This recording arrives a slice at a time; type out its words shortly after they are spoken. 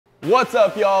What's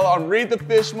up, y'all? I'm Reed the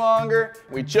Fishmonger.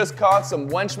 We just caught some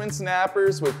Wenchman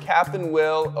Snappers with Captain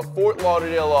Will of Fort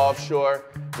Lauderdale offshore.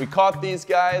 We caught these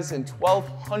guys in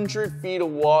 1,200 feet of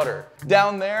water.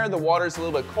 Down there, the water's a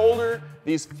little bit colder.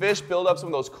 These fish build up some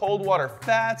of those cold water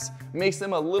fats, makes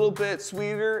them a little bit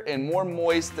sweeter and more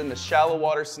moist than the shallow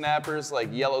water snappers like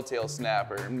yellowtail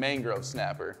snapper and mangrove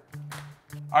snapper.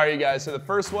 All right, you guys, so the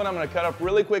first one I'm gonna cut up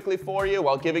really quickly for you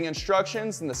while giving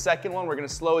instructions, and the second one we're gonna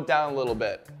slow it down a little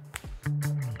bit.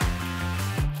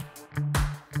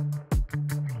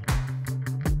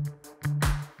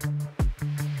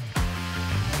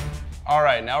 All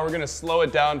right, now we're gonna slow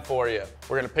it down for you.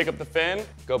 We're gonna pick up the fin,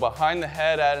 go behind the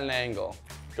head at an angle,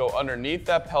 go underneath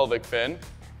that pelvic fin,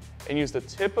 and use the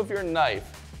tip of your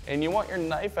knife. And you want your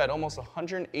knife at almost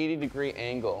 180-degree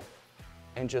angle,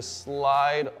 and just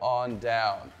slide on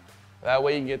down. That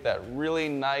way you can get that really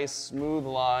nice, smooth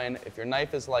line. If your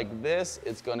knife is like this,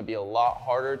 it's gonna be a lot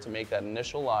harder to make that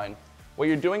initial line. What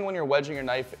you're doing when you're wedging your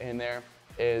knife in there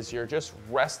is you're just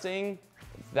resting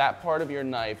that part of your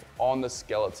knife on the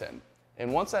skeleton.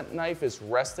 And once that knife is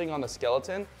resting on the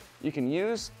skeleton, you can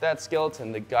use that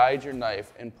skeleton to guide your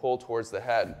knife and pull towards the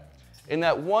head. In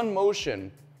that one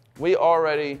motion, we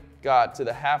already got to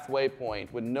the halfway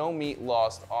point with no meat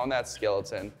lost on that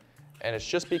skeleton. And it's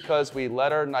just because we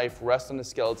let our knife rest on the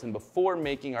skeleton before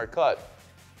making our cut.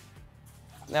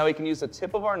 Now we can use the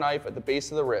tip of our knife at the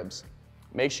base of the ribs.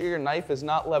 Make sure your knife is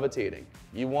not levitating.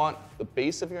 You want the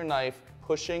base of your knife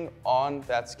pushing on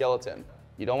that skeleton.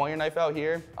 You don't want your knife out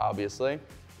here, obviously. You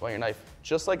want your knife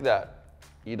just like that.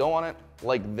 You don't want it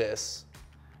like this.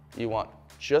 You want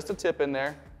just a tip in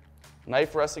there,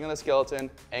 knife resting on the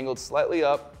skeleton, angled slightly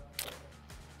up.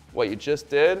 What you just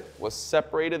did was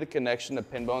separated the connection the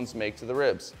pin bones make to the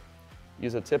ribs.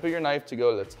 Use the tip of your knife to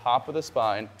go to the top of the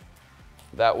spine.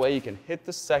 That way you can hit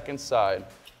the second side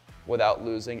without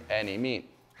losing any meat.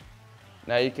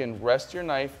 Now you can rest your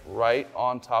knife right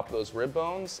on top of those rib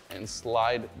bones and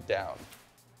slide down.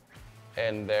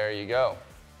 And there you go.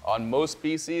 On most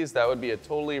species, that would be a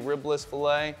totally ribless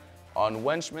fillet. On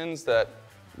Wenchmans, that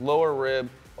lower rib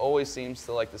always seems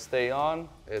to like to stay on.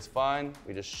 It's fine.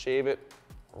 We just shave it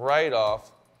right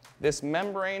off. This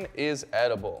membrane is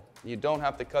edible. You don't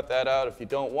have to cut that out if you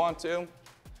don't want to.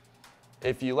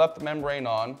 If you left the membrane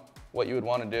on, what you would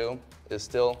want to do is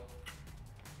still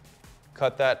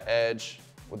cut that edge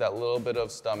with that little bit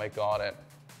of stomach on it.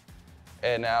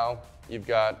 And now you've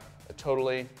got a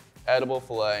totally edible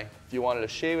fillet. If you wanted to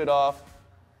shave it off,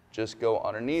 just go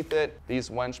underneath it. These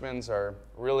Wenchmans are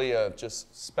really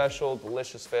just special,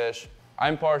 delicious fish.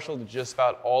 I'm partial to just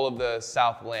about all of the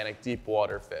South Atlantic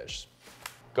Deepwater fish.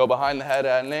 Go behind the head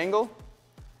at an angle,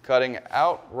 cutting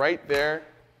out right there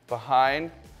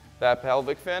behind that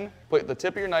pelvic fin. Put the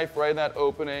tip of your knife right in that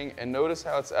opening and notice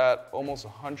how it's at almost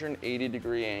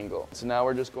 180-degree angle. So now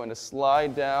we're just going to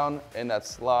slide down, and that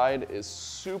slide is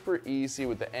super easy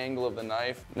with the angle of the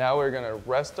knife. Now we're gonna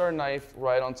rest our knife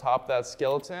right on top of that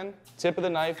skeleton. Tip of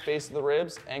the knife, base of the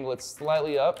ribs, angle it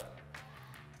slightly up.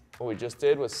 What we just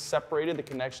did was separated the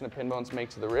connection the pin bones make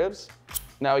to the ribs.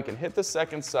 Now we can hit the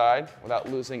second side without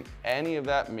losing any of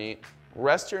that meat.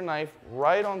 Rest your knife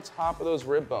right on top of those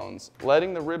rib bones,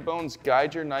 letting the rib bones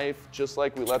guide your knife just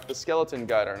like we let the skeleton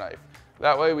guide our knife.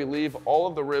 That way we leave all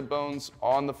of the rib bones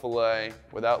on the fillet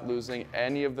without losing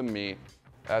any of the meat.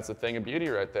 That's a thing of beauty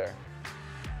right there.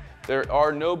 There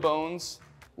are no bones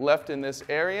left in this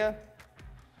area.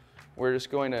 We're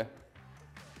just going to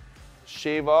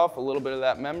shave off a little bit of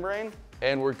that membrane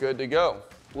and we're good to go.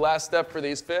 Last step for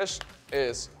these fish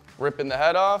is ripping the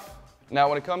head off. Now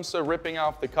when it comes to ripping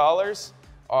off the collars,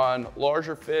 on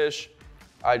larger fish,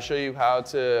 I'd show you how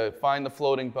to find the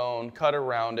floating bone, cut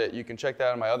around it. You can check that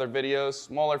out in my other videos.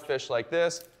 Smaller fish like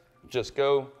this, just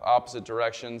go opposite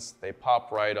directions. They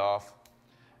pop right off.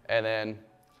 And then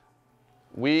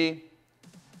we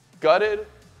gutted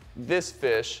this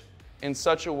fish in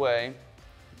such a way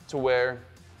to where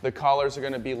the collars are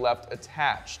gonna be left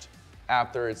attached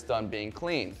after it's done being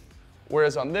cleaned.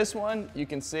 Whereas on this one, you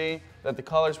can see that the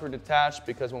collars were detached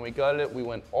because when we gutted it, we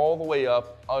went all the way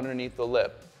up underneath the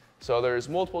lip. So there's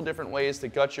multiple different ways to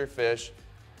gut your fish.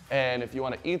 And if you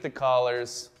want to eat the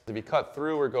collars, to be cut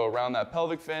through or go around that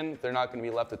pelvic fin, they're not going to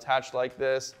be left attached like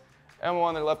this. And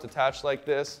when they're left attached like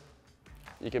this,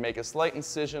 you can make a slight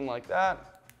incision like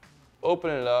that, open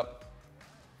it up,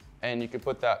 and you can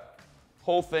put that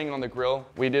whole thing on the grill.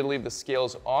 We did leave the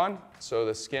scales on, so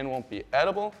the skin won't be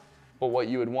edible. But what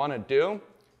you would want to do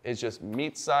is just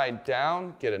meat side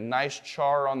down, get a nice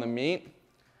char on the meat,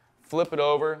 flip it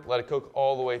over, let it cook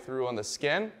all the way through on the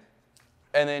skin,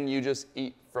 and then you just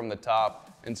eat from the top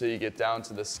until you get down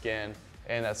to the skin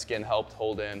and that skin helped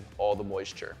hold in all the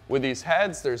moisture. With these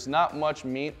heads, there's not much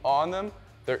meat on them.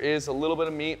 There is a little bit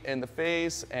of meat in the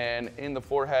face and in the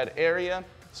forehead area.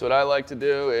 So what I like to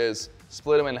do is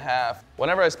split them in half.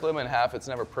 Whenever I split them in half, it's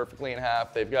never perfectly in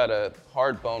half. They've got a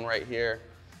hard bone right here.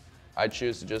 I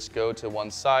choose to just go to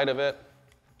one side of it.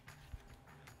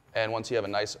 And once you have a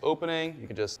nice opening, you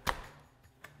can just,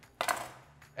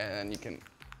 and you can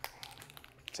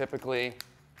typically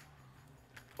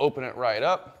open it right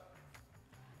up.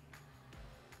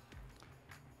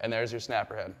 And there's your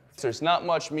snapper head. So there's not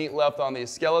much meat left on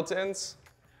these skeletons.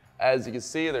 As you can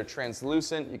see, they're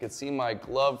translucent. You can see my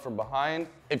glove from behind.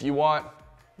 If you want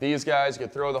these guys, you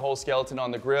could throw the whole skeleton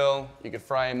on the grill. You could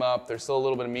fry them up. There's still a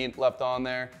little bit of meat left on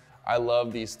there. I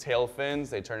love these tail fins.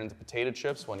 They turn into potato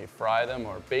chips when you fry them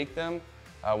or bake them.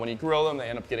 When you grill them, they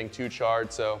end up getting too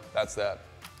charred, so that's that.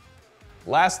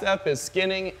 Last step is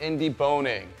skinning and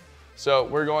deboning. So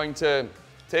we're going to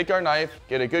take our knife,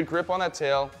 get a good grip on that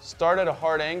tail, start at a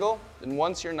hard angle, and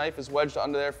once your knife is wedged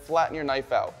under there, flatten your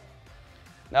knife out.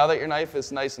 Now that your knife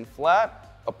is nice and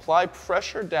flat, apply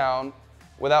pressure down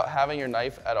without having your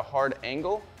knife at a hard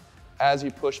angle as you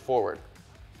push forward.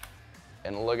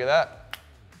 And look at that.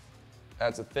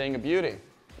 That's a thing of beauty.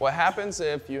 What happens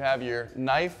if you have your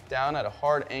knife down at a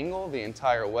hard angle the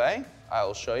entire way? I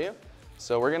will show you.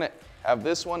 So we're gonna have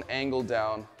this one angled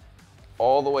down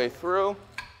all the way through.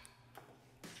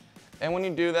 And when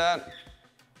you do that,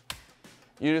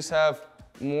 you just have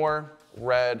more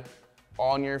red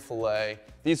on your fillet.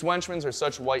 These Wenchmans are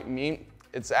such white meat,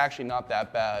 it's actually not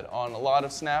that bad. On a lot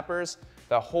of snappers,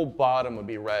 the whole bottom would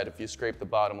be red if you scrape the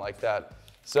bottom like that.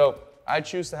 So I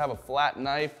choose to have a flat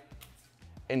knife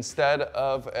instead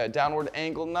of a downward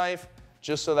angled knife,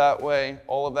 just so that way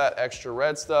all of that extra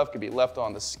red stuff could be left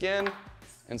on the skin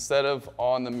instead of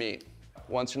on the meat.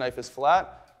 Once your knife is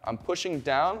flat, I'm pushing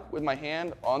down with my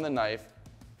hand on the knife.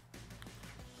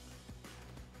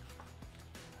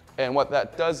 And what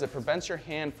that does, it prevents your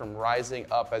hand from rising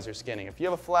up as you're skinning. If you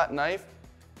have a flat knife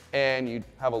and you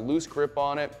have a loose grip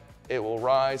on it, it will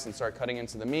rise and start cutting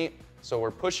into the meat. So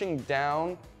we're pushing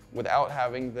down without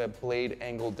having the blade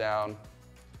angled down.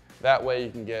 That way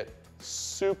you can get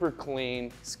super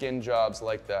clean skin jobs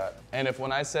like that. And if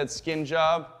when I said skin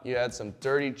job, you had some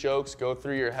dirty jokes go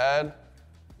through your head,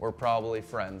 we're probably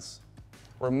friends.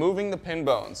 Removing the pin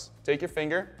bones. Take your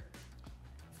finger,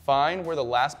 find where the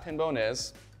last pin bone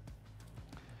is,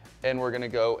 and we're gonna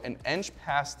go an inch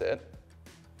past it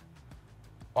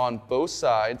on both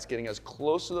sides, getting as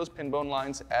close to those pin bone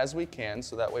lines as we can,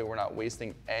 so that way we're not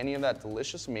wasting any of that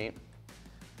delicious meat.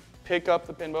 Pick up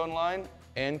the pin bone line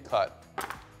and cut.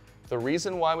 The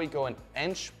reason why we go an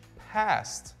inch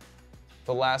past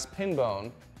the last pin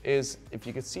bone is if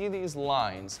you could see these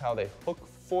lines, how they hook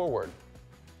forward.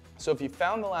 So if you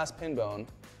found the last pin bone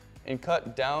and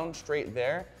cut down straight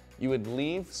there, you would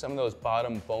leave some of those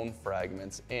bottom bone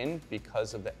fragments in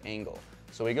because of the angle.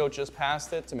 So we go just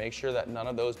past it to make sure that none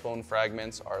of those bone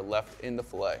fragments are left in the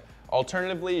fillet.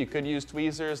 Alternatively, you could use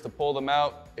tweezers to pull them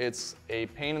out. It's a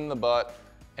pain in the butt,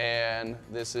 and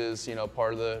this is, you know,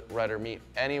 part of the redder meat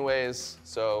anyways,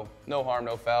 so no harm,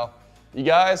 no foul. You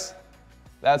guys,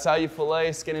 that's how you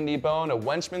fillet, skin and debone a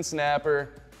Wenchman Snapper.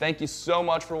 Thank you so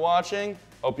much for watching.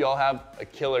 Hope you all have a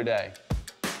killer day.